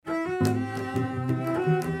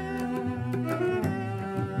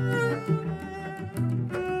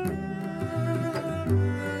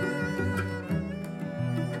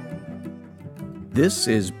This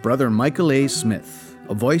is Brother Michael A. Smith,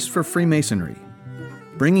 a voice for Freemasonry,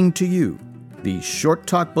 bringing to you the Short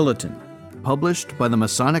Talk Bulletin, published by the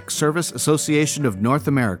Masonic Service Association of North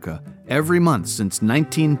America every month since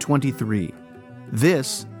 1923.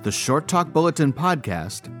 This, the Short Talk Bulletin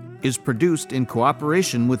Podcast, is produced in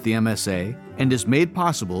cooperation with the MSA and is made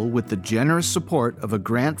possible with the generous support of a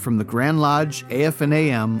grant from the Grand Lodge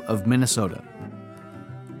AF&AM of Minnesota.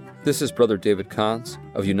 This is Brother David Koncz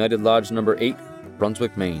of United Lodge No. 8,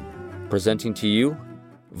 Brunswick, Maine, presenting to you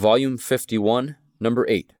Volume 51, No.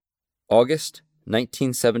 8, August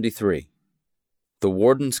 1973. The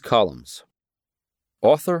Wardens Columns.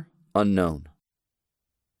 Author unknown.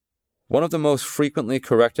 One of the most frequently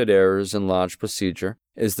corrected errors in lodge procedure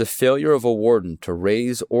is the failure of a warden to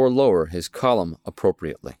raise or lower his column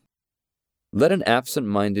appropriately. Let an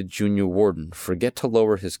absent-minded junior warden forget to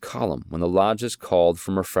lower his column when the lodge is called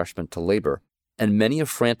from refreshment to labor, and many a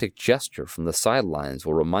frantic gesture from the sidelines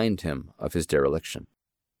will remind him of his dereliction.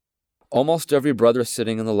 Almost every brother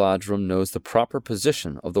sitting in the lodge room knows the proper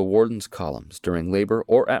position of the warden's columns during labor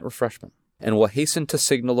or at refreshment, and will hasten to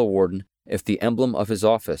signal a warden if the emblem of his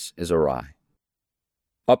office is awry.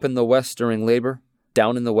 Up in the west during labor,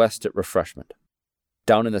 down in the west at refreshment.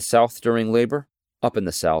 Down in the south during labor, up in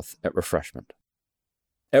the south at refreshment.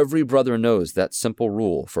 Every brother knows that simple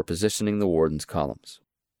rule for positioning the warden's columns.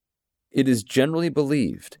 It is generally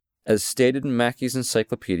believed, as stated in Mackey's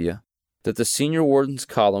Encyclopedia, that the senior warden's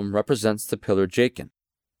column represents the pillar Jachin,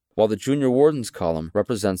 while the junior warden's column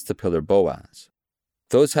represents the pillar Boaz,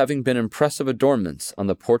 those having been impressive adornments on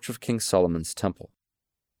the porch of King Solomon's temple.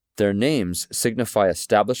 Their names signify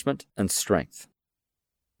establishment and strength.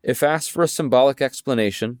 If asked for a symbolic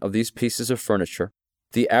explanation of these pieces of furniture,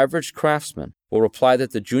 the average craftsman will reply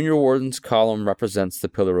that the junior warden's column represents the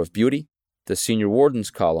pillar of beauty, the senior warden's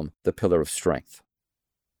column the pillar of strength.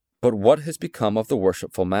 But what has become of the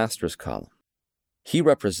worshipful master's column? He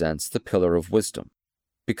represents the pillar of wisdom,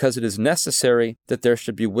 because it is necessary that there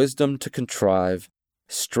should be wisdom to contrive,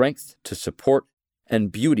 strength to support,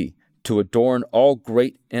 and beauty to adorn all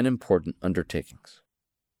great and important undertakings.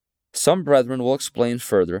 Some brethren will explain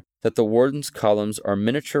further that the warden's columns are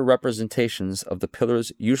miniature representations of the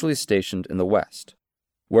pillars usually stationed in the west,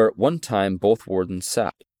 where at one time both wardens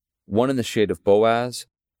sat, one in the shade of Boaz,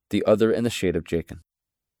 the other in the shade of Jachin.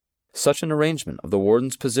 Such an arrangement of the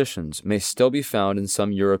warden's positions may still be found in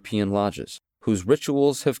some European lodges, whose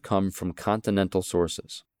rituals have come from continental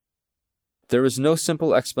sources. There is no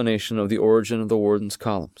simple explanation of the origin of the warden's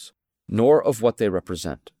columns, nor of what they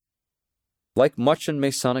represent. Like much in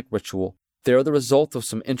Masonic ritual, they are the result of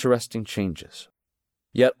some interesting changes.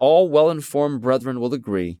 Yet all well-informed brethren will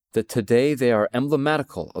agree that today they are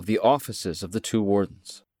emblematical of the offices of the two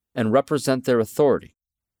wardens, and represent their authority,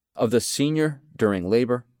 of the senior during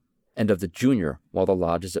labor, and of the junior while the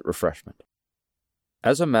lodge is at refreshment.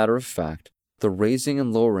 As a matter of fact, the raising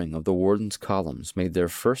and lowering of the warden's columns made their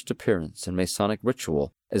first appearance in Masonic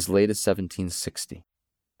ritual as late as 1760,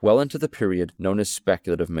 well into the period known as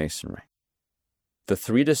speculative Masonry. The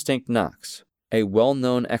Three Distinct Knocks, a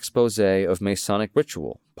well-known exposé of Masonic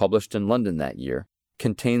ritual published in London that year,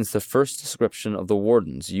 contains the first description of the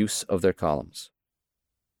wardens' use of their columns.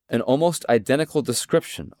 An almost identical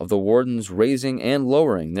description of the wardens raising and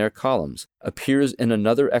lowering their columns appears in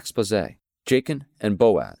another exposé, Jachin and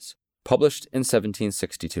Boaz, published in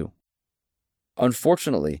 1762.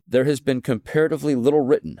 Unfortunately, there has been comparatively little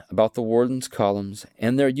written about the wardens' columns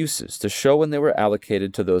and their uses to show when they were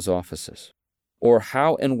allocated to those offices, or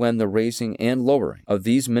how and when the raising and lowering of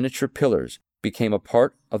these miniature pillars became a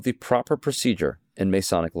part of the proper procedure in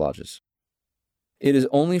Masonic lodges. It is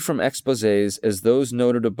only from exposés as those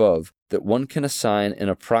noted above that one can assign an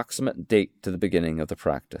approximate date to the beginning of the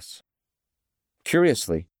practice.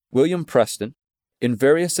 Curiously, William Preston, in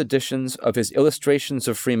various editions of his Illustrations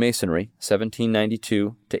of Freemasonry,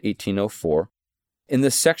 1792 to 1804, in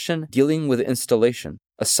the section dealing with installation,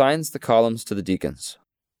 assigns the columns to the deacons.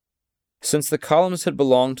 Since the columns had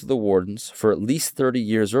belonged to the wardens for at least 30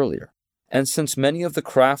 years earlier, and since many of the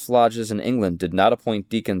craft lodges in England did not appoint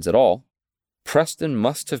deacons at all, Preston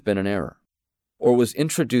must have been in error, or was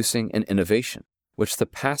introducing an innovation, which the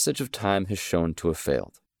passage of time has shown to have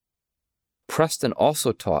failed. Preston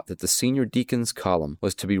also taught that the senior deacon's column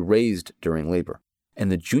was to be raised during labor,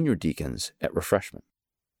 and the junior deacon's at refreshment.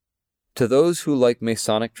 To those who like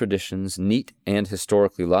Masonic traditions neat and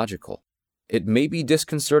historically logical, it may be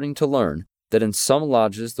disconcerting to learn that in some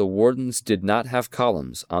lodges the wardens did not have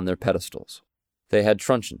columns on their pedestals. They had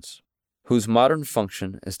truncheons, whose modern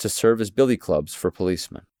function is to serve as billy clubs for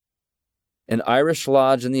policemen. An Irish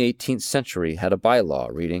lodge in the 18th century had a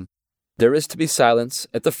bylaw reading, There is to be silence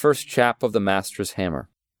at the first chap of the master's hammer,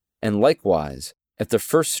 and likewise at the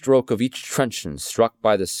first stroke of each truncheon struck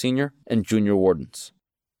by the senior and junior wardens.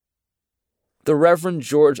 The Reverend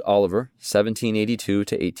George Oliver, 1782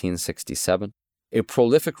 to 1867, a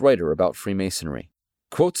prolific writer about Freemasonry,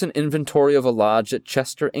 quotes an inventory of a lodge at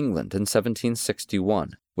Chester, England in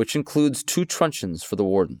 1761, which includes 2 truncheons for the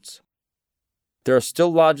wardens. There are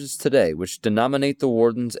still lodges today which denominate the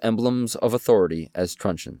wardens' emblems of authority as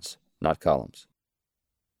truncheons, not columns.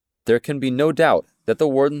 There can be no doubt that the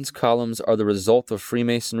Wardens Columns are the result of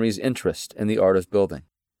Freemasonry's interest in the art of building,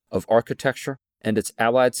 of architecture, and its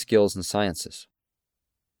allied skills and sciences.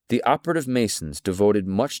 The operative Masons devoted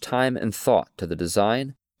much time and thought to the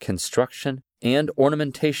design, construction, and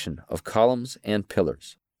ornamentation of columns and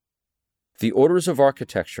pillars. The orders of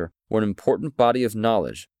architecture were an important body of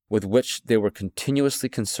knowledge with which they were continuously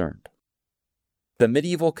concerned. The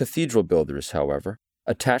medieval cathedral builders, however,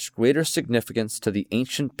 attached greater significance to the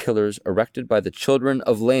ancient pillars erected by the children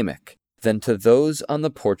of Lamech than to those on the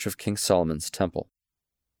porch of King Solomon's temple.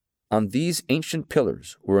 On these ancient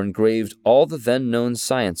pillars were engraved all the then known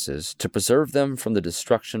sciences to preserve them from the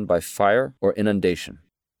destruction by fire or inundation.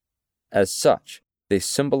 As such, they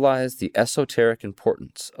symbolize the esoteric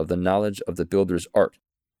importance of the knowledge of the builder's art,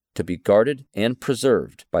 to be guarded and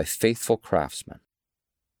preserved by faithful craftsmen.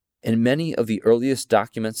 In many of the earliest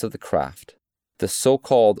documents of the craft, the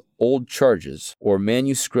so-called old charges or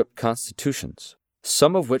manuscript constitutions,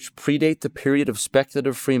 some of which predate the period of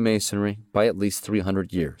speculative Freemasonry by at least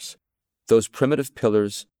 300 years. Those primitive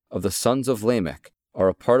pillars of the sons of Lamech are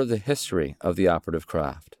a part of the history of the operative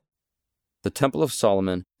craft. The Temple of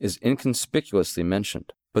Solomon is inconspicuously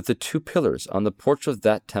mentioned, but the 2 pillars on the porch of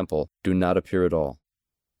that temple do not appear at all.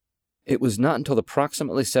 It was not until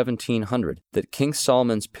approximately 1700 that King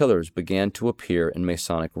Solomon's pillars began to appear in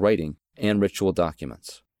Masonic writing and ritual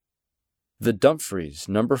documents. The Dumfries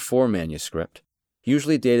No. 4 manuscript,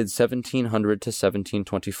 usually dated 1700 to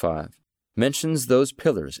 1725, mentions those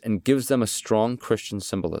pillars and gives them a strong Christian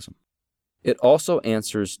symbolism. It also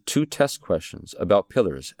answers 2 test questions about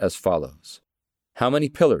pillars as follows. How many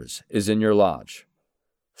pillars is in your lodge?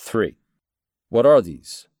 3. What are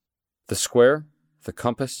these? The square, the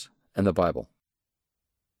compass, and the Bible.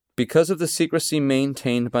 Because of the secrecy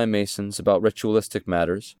maintained by Masons about ritualistic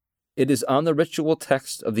matters, it is on the ritual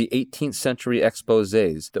text of the 18th century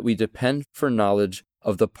exposés that we depend for knowledge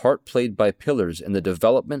of the part played by pillars in the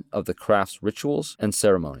development of the craft's rituals and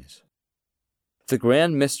ceremonies. The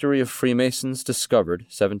Grand Mystery of Freemasons discovered,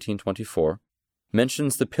 1724,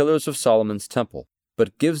 mentions the pillars of Solomon's temple,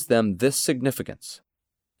 but gives them this significance.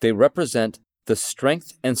 They represent the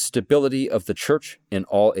strength and stability of the Church in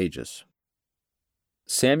all ages.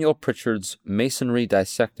 Samuel Pritchard's Masonry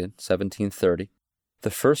Dissected, 1730,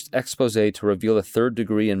 the first exposé to reveal a 3rd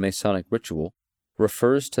degree in Masonic ritual,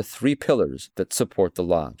 refers to 3 pillars that support the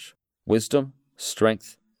lodge: wisdom,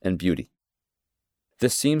 strength, and beauty.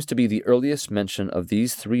 This seems to be the earliest mention of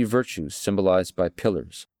these 3 virtues symbolized by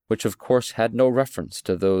pillars, which of course had no reference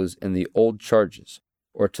to those in the old charges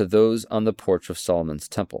or to those on the porch of Solomon's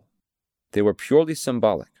temple. They were purely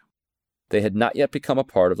symbolic. They had not yet become a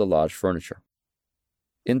part of the lodge furniture.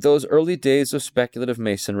 In those early days of speculative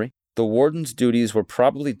Masonry, the warden's duties were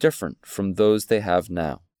probably different from those they have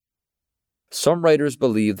now. Some writers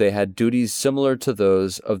believe they had duties similar to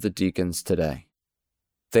those of the deacons today.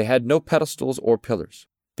 They had no pedestals or pillars,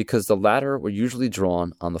 because the latter were usually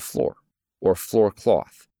drawn on the floor, or floor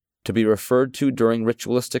cloth, to be referred to during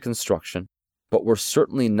ritualistic instruction, but were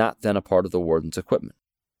certainly not then a part of the warden's equipment.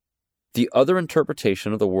 The other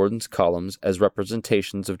interpretation of the Wardens Columns as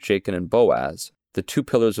representations of Jachin and Boaz, the 2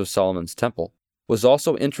 pillars of Solomon's temple, was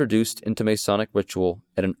also introduced into Masonic ritual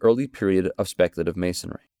at an early period of speculative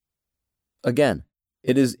Masonry. Again,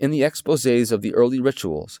 it is in the exposés of the early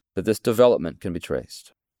rituals that this development can be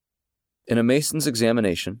traced. In a Mason's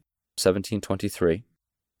examination, 1723,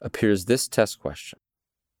 appears this test question.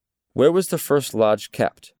 Where was the first lodge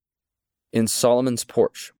kept? In Solomon's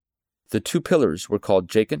porch. The 2 pillars were called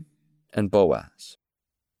Jachin and Boaz.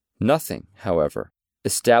 Nothing, however,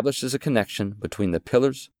 establishes a connection between the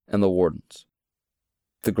pillars and the wardens.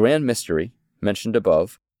 The Grand Mystery, mentioned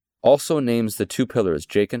above, also names the 2 pillars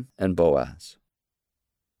Jachin and Boaz.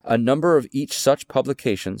 A number of each such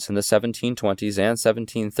publications in the 1720s and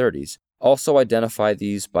 1730s also identify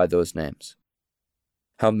these by those names.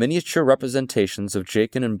 How miniature representations of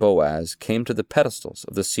Jachin and Boaz came to the pedestals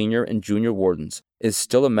of the senior and junior wardens is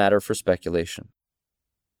still a matter for speculation.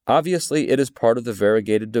 Obviously, it is part of the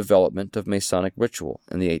variegated development of Masonic ritual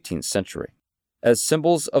in the 18th century, as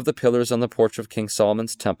symbols of the pillars on the porch of King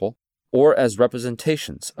Solomon's temple, or as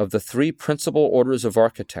representations of the 3 principal orders of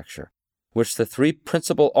architecture which the three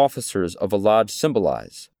principal officers of a lodge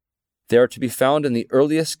symbolize. They are to be found in the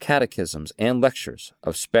earliest catechisms and lectures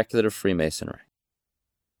of speculative Freemasonry.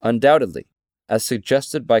 Undoubtedly, as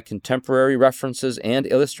suggested by contemporary references and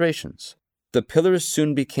illustrations, the pillars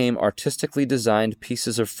soon became artistically designed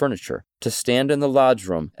pieces of furniture to stand in the lodge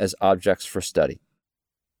room as objects for study.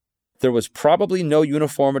 There was probably no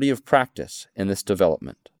uniformity of practice in this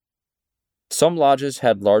development. Some lodges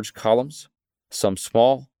had large columns, some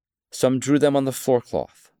small, some drew them on the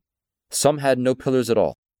floorcloth. Some had no pillars at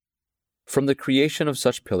all. From the creation of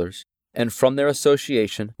such pillars, and from their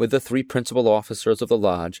association with the three principal officers of the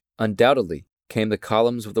lodge, undoubtedly came the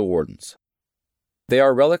columns of the wardens. They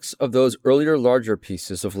are relics of those earlier larger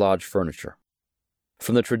pieces of lodge furniture.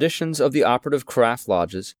 From the traditions of the operative craft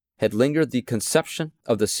lodges had lingered the conception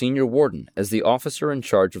of the senior warden as the officer in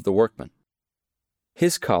charge of the workmen.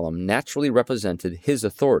 His column naturally represented his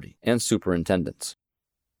authority and superintendence.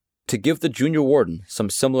 To give the junior warden some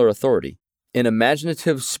similar authority, an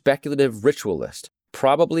imaginative speculative ritualist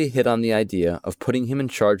probably hit on the idea of putting him in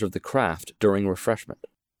charge of the craft during refreshment.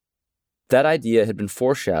 That idea had been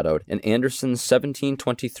foreshadowed in Anderson's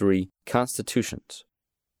 1723 Constitutions.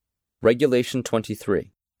 Regulation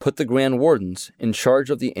 23 put the Grand Wardens in charge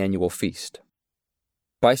of the annual feast.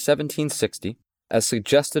 By 1760, as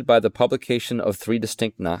suggested by the publication of 3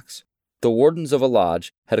 distinct knocks, the wardens of a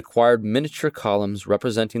lodge had acquired miniature columns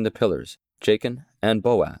representing the pillars, Jachin and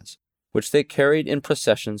Boaz, which they carried in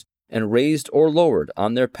processions and raised or lowered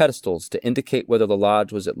on their pedestals to indicate whether the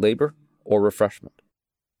lodge was at labor or refreshment.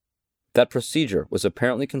 That procedure was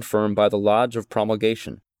apparently confirmed by the Lodge of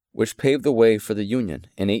Promulgation, which paved the way for the union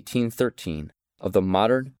in 1813 of the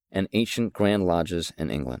modern and ancient Grand Lodges in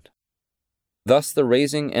England. Thus the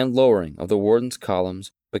raising and lowering of the wardens'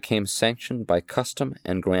 columns became sanctioned by custom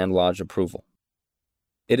and Grand Lodge approval.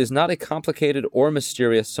 It is not a complicated or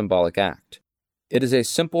mysterious symbolic act. It is a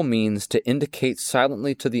simple means to indicate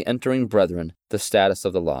silently to the entering brethren the status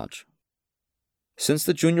of the lodge. Since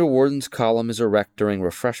the junior warden's column is erect during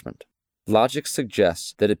refreshment, logic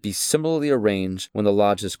suggests that it be similarly arranged when the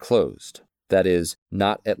lodge is closed, that is,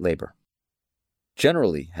 not at labor.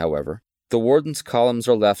 Generally, however, the warden's columns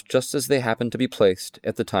are left just as they happen to be placed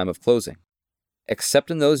at the time of closing,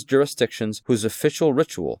 except in those jurisdictions whose official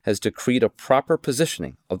ritual has decreed a proper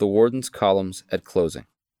positioning of the warden's columns at closing.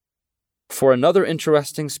 For another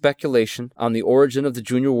interesting speculation on the origin of the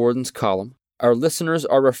junior warden's column, our listeners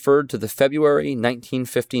are referred to the February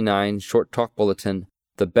 1959 Short Talk Bulletin,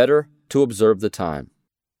 The Better to Observe the Time.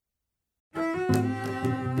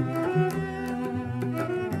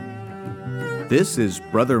 This is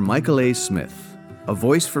Brother Michael A. Smith, a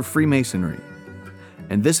voice for Freemasonry,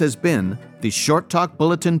 and this has been the Short Talk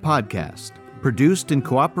Bulletin Podcast, produced in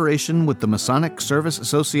cooperation with the Masonic Service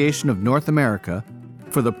Association of North America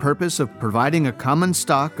for the purpose of providing a common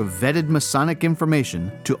stock of vetted Masonic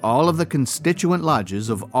information to all of the constituent lodges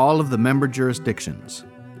of all of the member jurisdictions,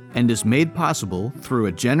 and is made possible through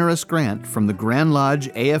a generous grant from the Grand Lodge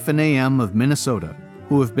AF&AM of Minnesota,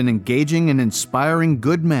 who have been engaging and inspiring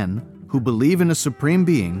good men who believe in a supreme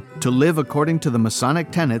being to live according to the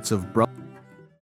Masonic tenets of